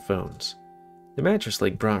playing with their phones. The mattress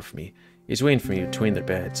Lake brought for me is waiting for me between their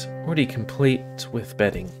beds, already complete with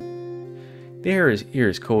bedding. The air here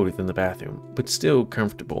is colder than the bathroom, but still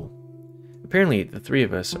comfortable. Apparently, the three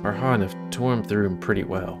of us are hot enough to warm the room pretty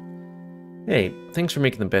well. Hey, thanks for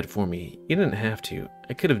making the bed for me. You didn't have to.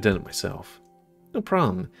 I could have done it myself. No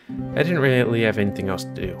problem. I didn't really have anything else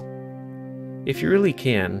to do. If you really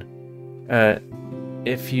can,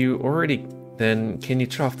 if you already, then can you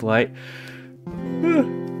turn off the light?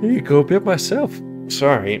 Here you go, a bit myself.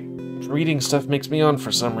 Sorry, reading stuff makes me on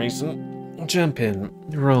for some reason. Jump in,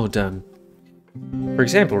 we're all done. For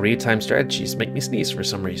example, read time strategies make me sneeze for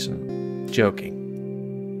some reason. Joking.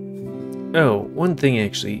 Oh, one thing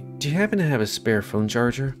actually, do you happen to have a spare phone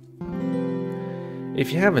charger?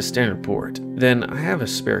 If you have a standard port, then I have a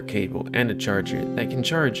spare cable and a charger that can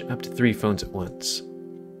charge up to 3 phones at once.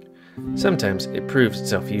 Sometimes it proves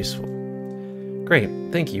itself useful. Great,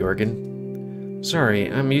 thank you, Jorgen. Sorry,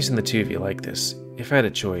 I'm using the two of you like this, if I had a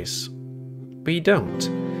choice. But you don't,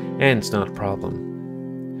 and it's not a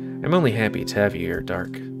problem. I'm only happy to have you here,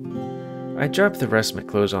 Dark. I dropped the rest of my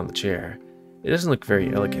clothes on the chair. It doesn't look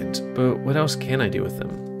very elegant, but what else can I do with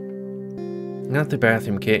them? Not the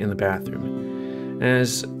bathroom kit in the bathroom,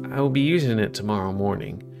 as I will be using it tomorrow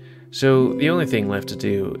morning, so the only thing left to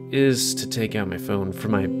do is to take out my phone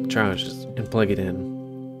from my trousers and plug it in.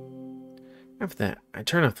 After that, I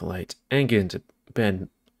turn off the light and get into the bed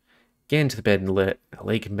and let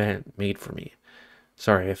Lake and bed made for me.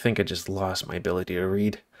 Sorry, I think I just lost my ability to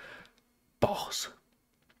read. Balls.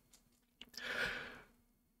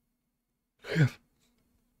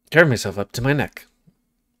 Carve myself up to my neck.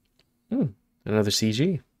 Another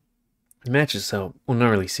CG. Match itself, well, not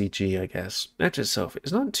really CG, I guess. Match itself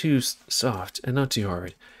is not too soft and not too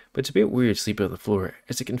hard, but it's a bit weird sleeping on the floor,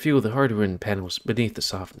 as it can feel the hard-wooden panels beneath the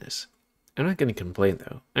softness. I'm not going to complain,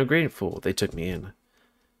 though. I'm grateful they took me in.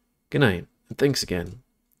 Good night, and thanks again.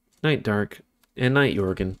 Night, Dark, and night,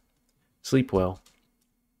 Jorgen. Sleep well.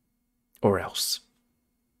 Or else.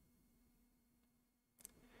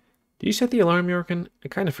 Did you set the alarm, Jorgen? I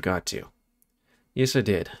kind of forgot to. Yes, I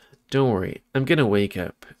did. Don't worry, I'm gonna wake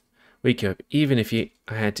up. Wake up, even if I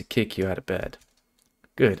had to kick you out of bed.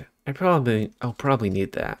 Good. I'll probably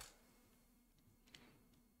need that.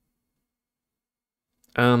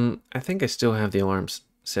 I think I still have the alarms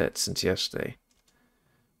set since yesterday.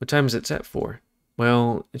 What time is it set for?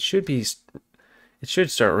 Well, it should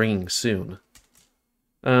start ringing soon.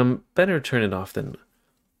 Better turn it off then.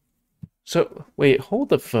 So, wait, hold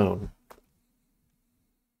the phone.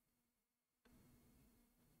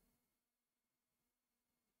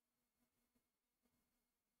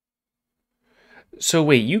 So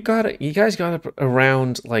wait, you guys got up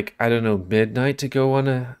around, like, I don't know, midnight to go on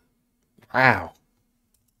a... Wow.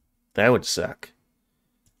 That would suck.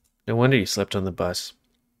 No wonder you slept on the bus.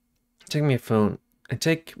 I take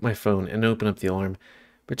my phone and open up the alarm,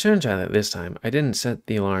 but turns out that this time I didn't set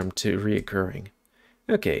the alarm to reoccurring.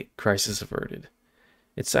 Okay, crisis averted.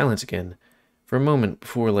 It's silence again, for a moment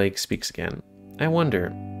before Lake speaks again. I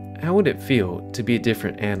wonder, how would it feel to be a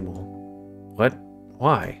different animal? What?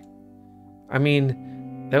 Why? I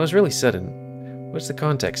mean, that was really sudden. What's the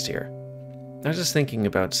context here? I was just thinking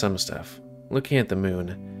about some stuff, looking at the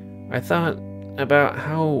moon. I thought about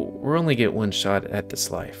how we only get one shot at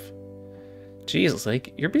this life. Jeez,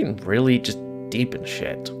 Lake, you're being really just deep in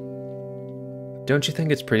shit. Don't you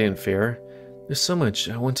think it's pretty unfair? There's so much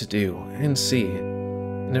I want to do and see,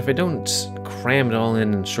 and if I don't cram it all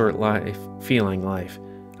in short feeling life,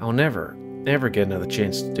 I'll never, ever get another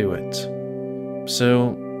chance to do it.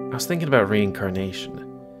 So, I was thinking about reincarnation.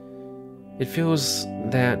 It feels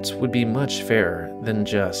that would be much fairer than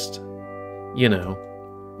just, you know,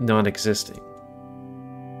 not existing.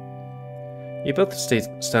 You both stayed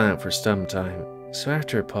silent for some time, so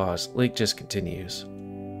after a pause, Lake just continues.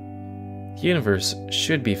 The universe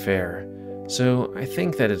should be fair, so I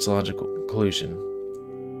think that it's a logical conclusion.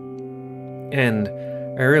 And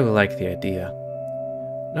I really like the idea.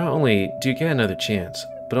 Not only do you get another chance,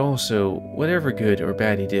 but also whatever good or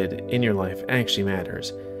bad you did in your life actually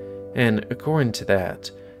matters, and according to that,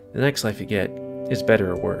 the next life you get is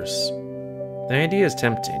better or worse. The idea is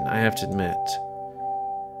tempting, I have to admit.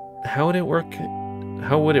 How would it work?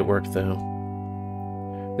 How would it work, though?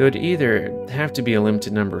 There would either have to be a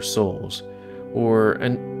limited number of souls, or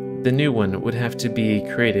the new one would have to be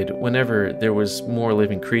created whenever there was more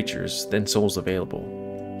living creatures than souls available.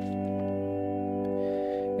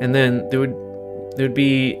 And then there would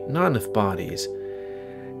be not enough bodies.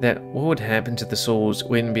 That what would happen to the souls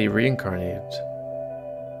wouldn't be reincarnated.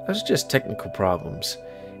 Those are just technical problems.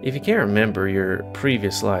 If you can't remember your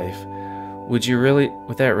previous life, would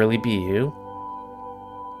that really be you?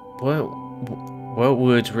 What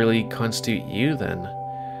would really constitute you then?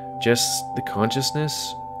 Just the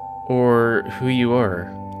consciousness? Or who you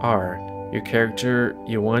are? Your character,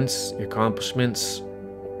 your wants, your accomplishments,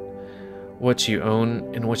 what you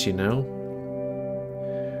own and what you know?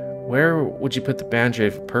 Where would you put the boundary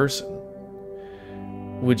of a person?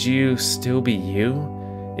 Would you still be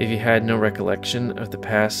you if you had no recollection of the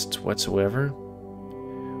past whatsoever?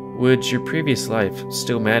 Would your previous life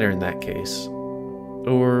still matter in that case?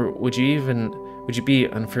 Or would you be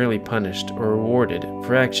unfairly punished or rewarded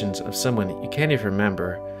for actions of someone you can't even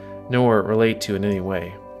remember nor relate to in any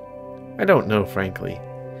way? I don't know, frankly.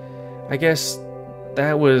 I guess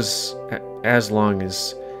that was as long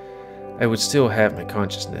as I would still have my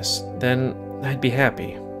consciousness, then I'd be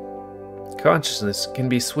happy. Consciousness can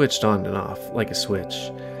be switched on and off, like a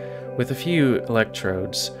switch, with a few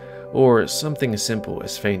electrodes, or something as simple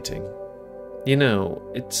as fainting. You know,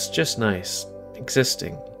 it's just nice,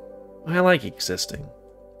 existing. I like existing.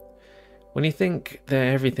 When you think that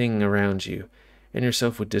everything around you and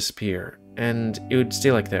yourself would disappear, and it would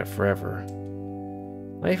stay like that forever.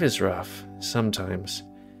 Life is rough, sometimes,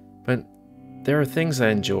 but there are things I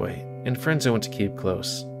enjoy, and friends I want to keep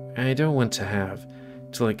close, and I don't want to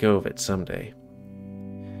let go of it someday.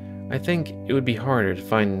 I think it would be harder to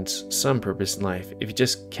find some purpose in life if you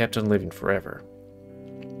just kept on living forever.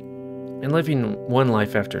 And living one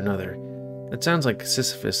life after another, that sounds like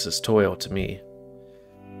Sisyphus' toil to me.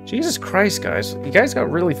 Jesus Christ, guys, you guys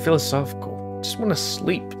got really philosophical. Just want to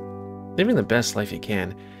sleep. Living the best life you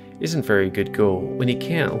can isn't a very good goal when you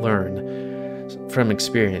can't learn from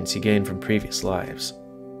experience you gain from previous lives.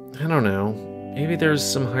 I don't know. Maybe there's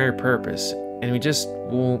some higher purpose, and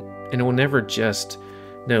we'll never just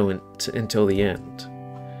know until the end.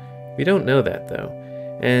 We don't know that, though,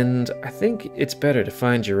 and I think it's better to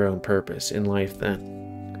find your own purpose in life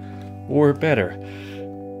then. Or better.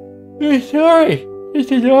 Sorry,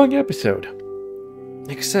 it's a long episode.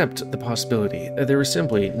 Accept the possibility that there is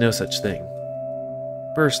simply no such thing.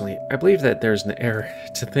 Personally, I believe that there's an error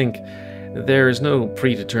to think that there is no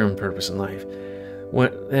predetermined purpose in life,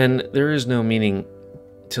 then there is no meaning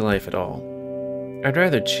to life at all. I'd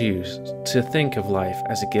rather choose to think of life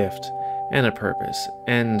as a gift and a purpose,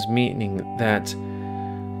 and meaning that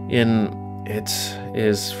in it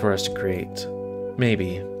is for us to create.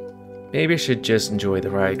 Maybe I should just enjoy the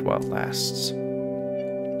ride while it lasts.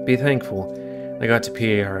 Be thankful I got to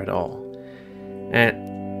PR at all,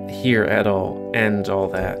 here at all, and all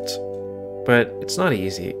that. But it's not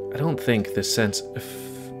easy. I don't think the sense of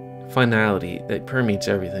finality that permeates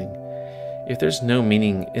everything. If there's no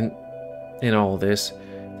meaning in all this,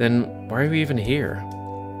 then why are we even here?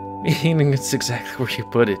 Meaning it's exactly where you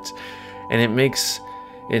put it, and it makes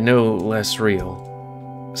it no less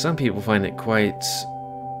real. Some people find it in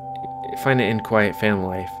quiet family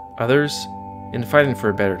life, others in fighting for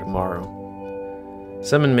a better tomorrow.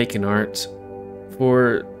 Some in making art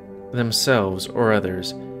for themselves or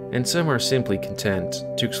others, and some are simply content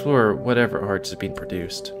to explore whatever art is being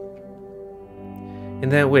produced. In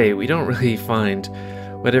that way, we don't really find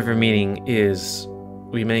whatever meaning is,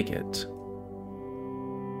 we make it.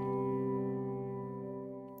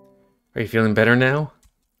 Are you feeling better now?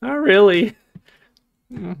 Not really.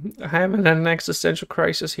 I haven't had an existential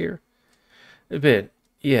crisis here. A bit,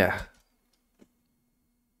 yeah.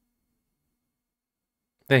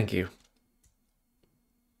 Thank you.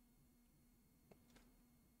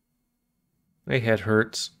 My head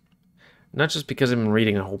hurts. Not just because I've been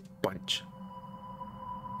reading a whole bunch.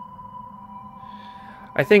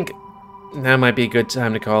 I think now might be a good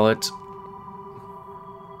time to call it.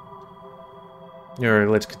 Or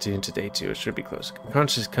let's continue to day 2. It should be close.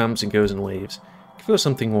 Consciousness comes and goes in waves. I can feel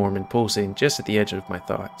something warm and pulsating just at the edge of my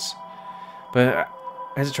thoughts. But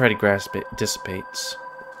as I try to grasp it, it dissipates.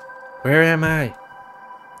 Where am I?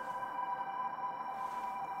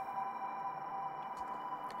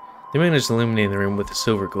 The moon is illuminating the room with a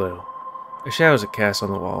silver glow. The shadows it casts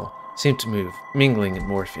on the wall seem to move, mingling and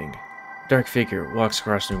morphing. A dark figure walks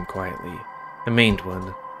across the room quietly, a maned one.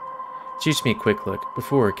 It shoots me a quick look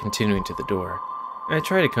before continuing to the door. I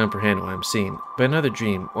try to comprehend what I'm seeing, but another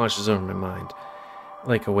dream washes over my mind,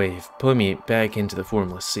 like a wave, pulling me back into the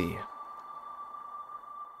formless sea.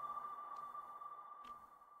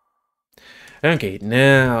 Okay,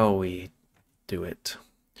 now we do it.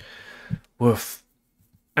 Woof.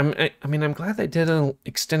 I'm glad they did an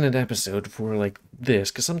extended episode for, like, this,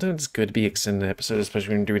 because sometimes it's good to be extended episode, especially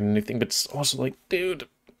when you're doing a new thing, but it's also like, dude,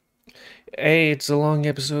 A, it's a long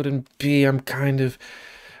episode, and B, I'm kind of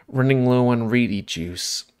running low on reedy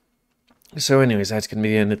juice. So anyways, that's going to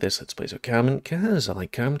be the end of this Let's Play. So comment, because I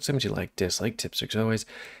like comments, how much you like, dislike, tips, as always.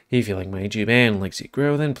 If you like my YouTube and like to see it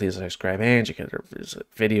grow, then please subscribe and check out our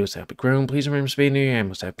videos to help it grow. Please remember to stay near and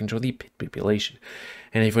must help control the population.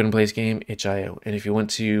 And if you want to play this game, itch.io. And if you want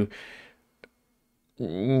to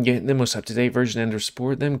get the most up-to-date version and or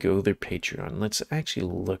support them, go to their Patreon. Let's actually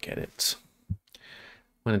look at it.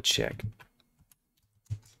 I want to check.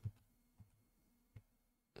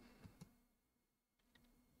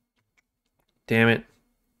 Damn it.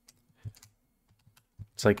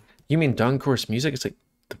 It's like, you mean Doncourse music? It's like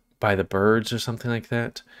by the Birds or something like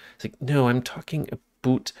that. It's like, no, I'm talking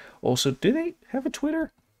about also, do they have a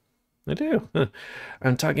Twitter? I do. Huh.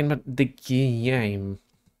 I'm talking about the game.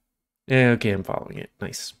 Okay, I'm following it.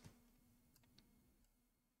 Nice.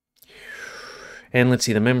 And let's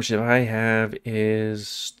see, the membership I have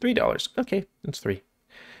is $3. Okay, that's 3.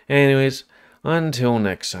 Anyways, until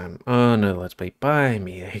next time, on another Let's Play by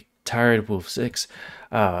me, Tired Wolf 6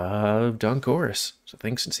 of Doncourse. So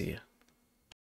thanks and see you.